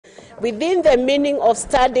within the meaning of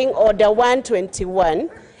Standing Order 121,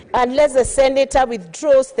 unless the senator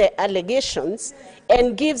withdraws the allegations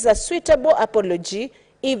and gives a suitable apology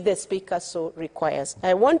if the Speaker so requires.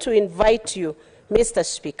 I want to invite you, Mr.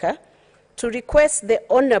 Speaker, to request the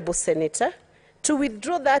Honourable Senator to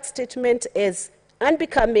withdraw that statement as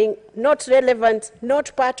unbecoming, not relevant,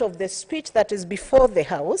 not part of the speech that is before the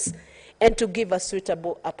House, and to give a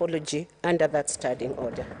suitable apology under that standing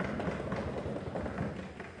order.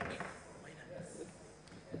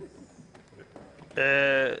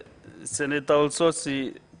 Senator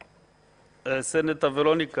Osotsi, Senator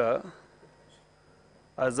Veronica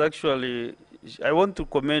has actually, I want to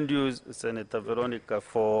commend you, Senator Veronica,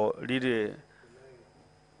 for really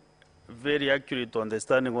very accurate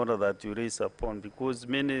understanding order that you raise upon, because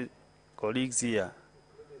many colleagues here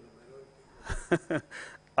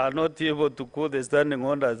are not able to quote the standing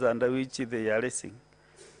orders under which they are raising.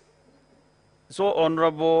 So,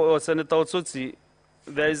 Honorable Senator Osotsi,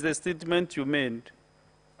 there is the statement you made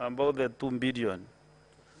about the 2 billion,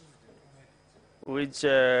 which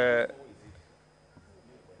let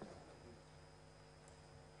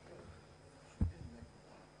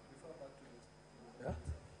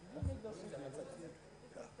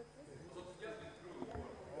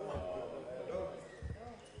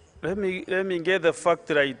me get the fact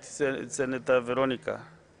right, Senator Veronica.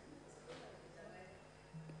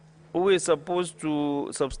 Who is supposed to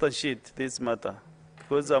substantiate this matter?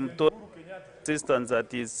 Because I'm told assistance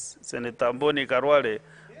that is Senator Mboni Karwale,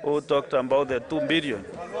 who talked about the 2 billion.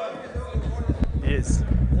 Yes.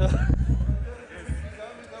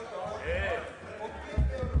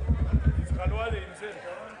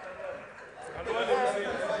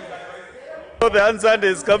 So the answer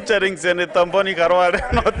is capturing Senator Mboni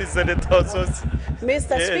Karwale, not the Senator Osotsi.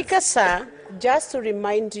 Mr. Yes. Speaker, sir, just to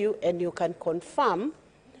remind you, and you can confirm,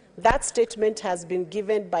 that statement has been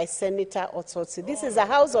given by Senator Osotsi. This is a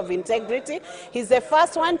house of integrity. He's the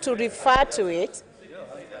first one to refer to it.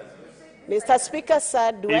 Mr. Speaker,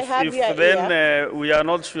 sir, do I have your ear? Then we are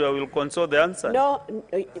not sure, we'll consult the answer. No,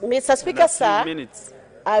 Mr. Speaker, sir, minutes.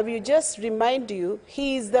 I will just remind you,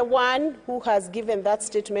 he is the one who has given that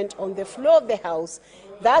statement on the floor of the House.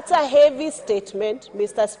 That's a heavy statement,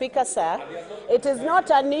 Mr. Speaker, sir. It is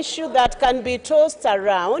not an issue that can be tossed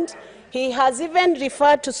around. He has even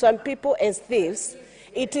referred to some people as thieves.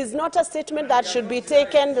 It is not a statement that should be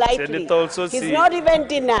taken lightly. He's not even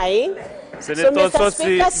denying. Senator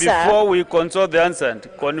Osotsi, before we consult the answer,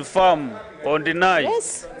 confirm or deny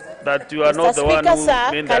that you are not the one who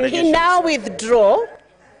made the allegation. Can he now withdraw?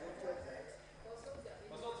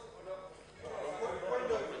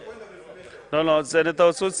 No, Senator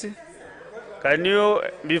Osotsi, can you,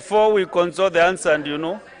 before we consult the answer, and you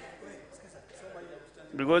know,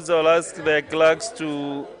 because I'll ask the clerks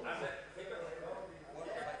to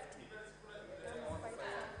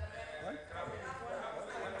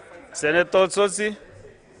Senator Osotsi,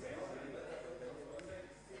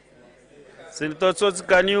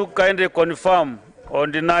 can you kindly confirm or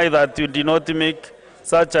deny that you did not make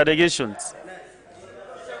such allegations?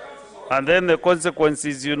 And then the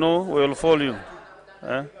consequences, you know, will follow you.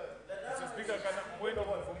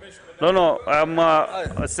 No, I'm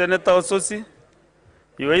Senator Osotsi.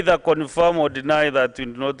 You either confirm or deny that you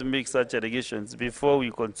do not make such allegations before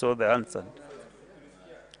we consult the answer.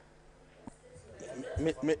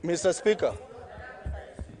 Mr. Speaker,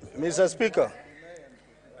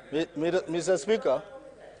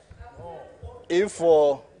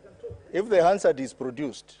 if the answer is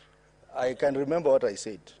produced, I can remember what I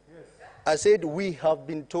said. I said we have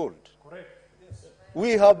been told.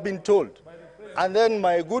 We have been told. And then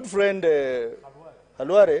my good friend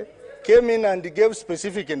Halware came in and gave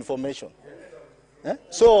specific information.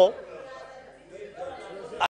 So